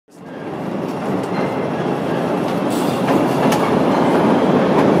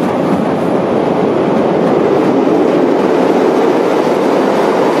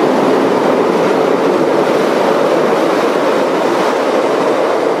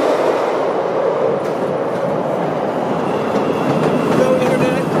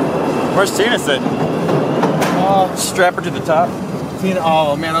Where's Tina sitting? Strap her to the top. Tina,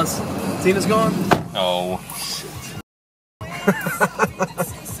 oh man, Tina's gone? Oh.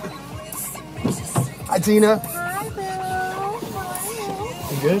 Hi, Tina. Hi, Bill.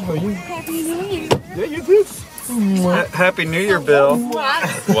 You good? How are you? Happy New Year. Yeah, you too. Happy New Year, Bill.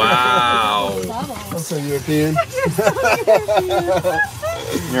 Wow. I'm so European.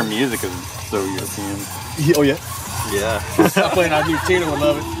 Your music is so European. Oh, yeah? Yeah. Stop playing. I knew Tina would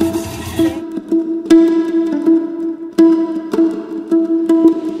love it.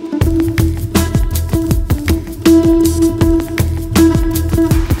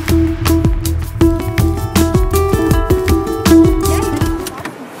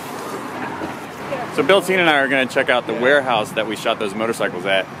 So Bill, Tina, and I are going to check out the warehouse that we shot those motorcycles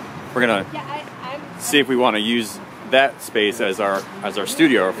at. We're going to see if we want to use that space as our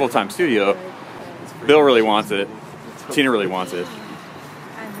studio, our full-time studio. Bill really wants it. Tina really wants it.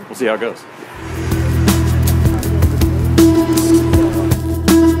 We'll see how it goes.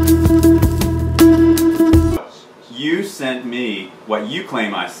 You sent me what you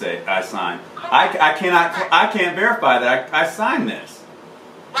claim I signed. I can't verify that I signed this.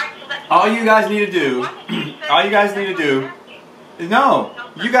 All you guys need to do, no,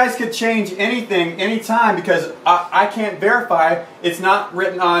 you guys could change anything, anytime, because I can't verify it's not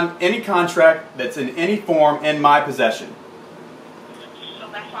written on any contract that's in any form in my possession.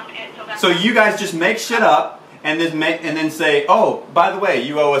 So you guys just make shit up and then say, oh, by the way,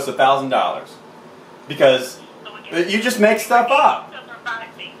 you owe us $1,000, because you just make stuff up.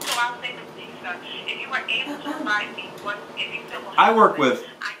 I work with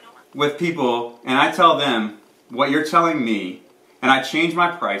people, and I tell them what you're telling me, and I change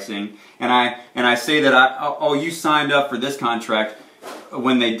my pricing, and I say that oh, you signed up for this contract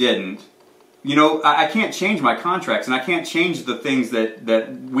when they didn't. You know, I can't change my contracts, and I can't change the things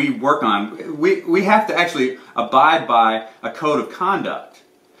that we work on. We have to actually abide by a code of conduct,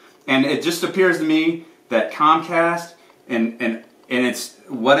 and it just appears to me that Comcast and it's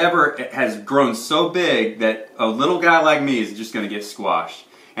whatever, it has grown so big that a little guy like me is just going to get squashed.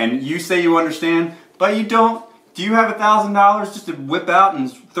 And you say you understand, but you don't. Do you have $1,000 just to whip out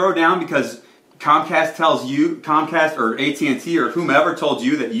and throw down because Comcast tells you, Comcast or AT&T or whomever told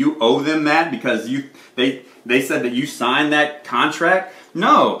you that you owe them that because they said that you signed that contract?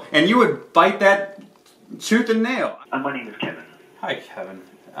 No, and you would fight that tooth and nail. My name is Kevin. Hi, Kevin.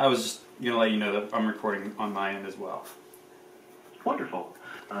 I was just going to let you know that I'm recording on my end as well. Wonderful.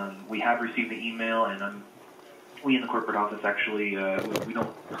 We have received the email, and we in the corporate office actually, we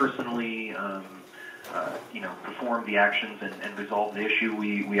don't personally, perform the actions and resolve the issue.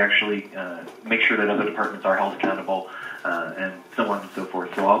 We actually make sure that other departments are held accountable, and so on and so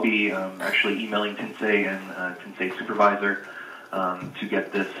forth. So I'll be actually emailing Tensei and Tensei's supervisor to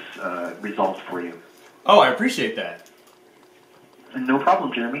get this resolved for you. Oh, I appreciate that. No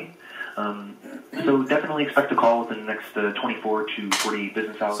problem, Jeremy. So definitely expect a call within the next 24 to 40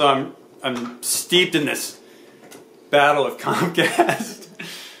 business hours. So I'm steeped in this battle with Comcast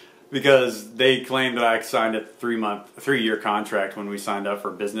because they claim that I signed a 3-year contract when we signed up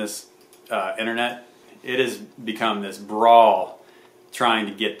for business internet. It has become this brawl trying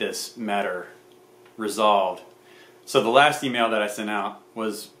to get this matter resolved. So the last email that I sent out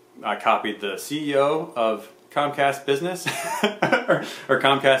was I copied the CEO of Comcast Business or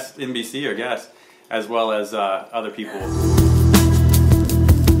Comcast NBC, I guess, as well as other people.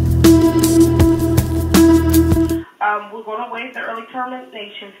 We're going to waive the early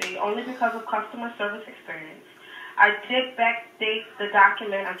termination fee only because of customer service experience. I did backdate the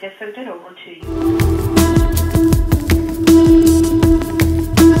document. I just sent it over to you.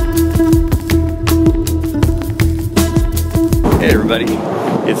 Hey everybody,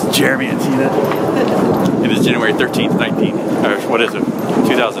 it's Jeremy and Tina. It is January 13th,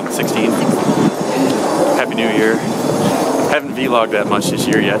 2016. Happy New Year. Haven't vlogged that much this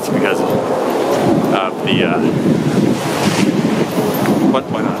year yet because of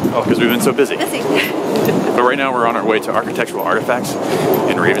why not? Oh, because we've been so busy. But right now we're on our way to Architectural Artifacts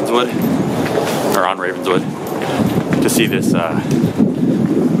in Ravenswood, or on Ravenswood, to see this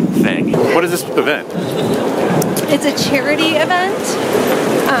thing. What is this event? It's a charity event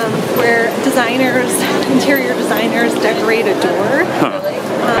where interior designers decorate a door.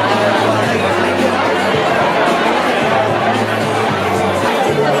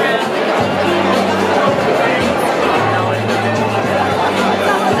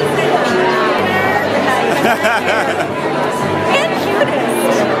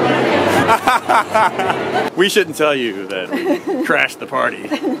 We shouldn't tell you that we crashed the party.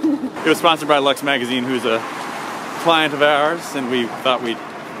 It was sponsored by Lux Magazine, who's a client of ours, and we thought we'd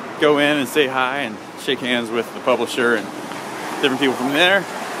go in and say hi and shake hands with the publisher and different people from there.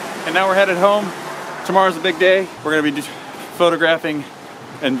 And now we're headed home. Tomorrow's a big day. We're gonna be photographing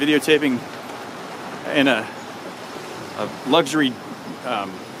and videotaping in a luxury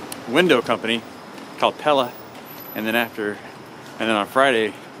window company called Pella. And then on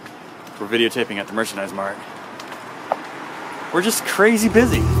Friday, we're videotaping at the Merchandise Mart. We're just crazy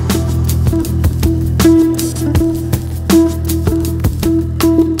busy.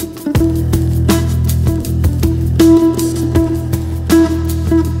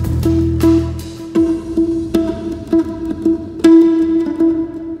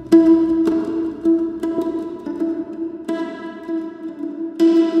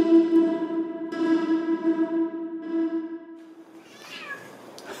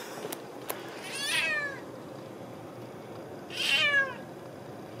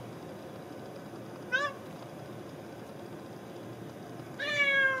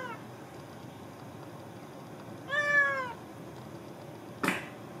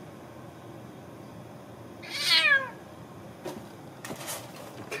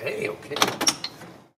 Okay.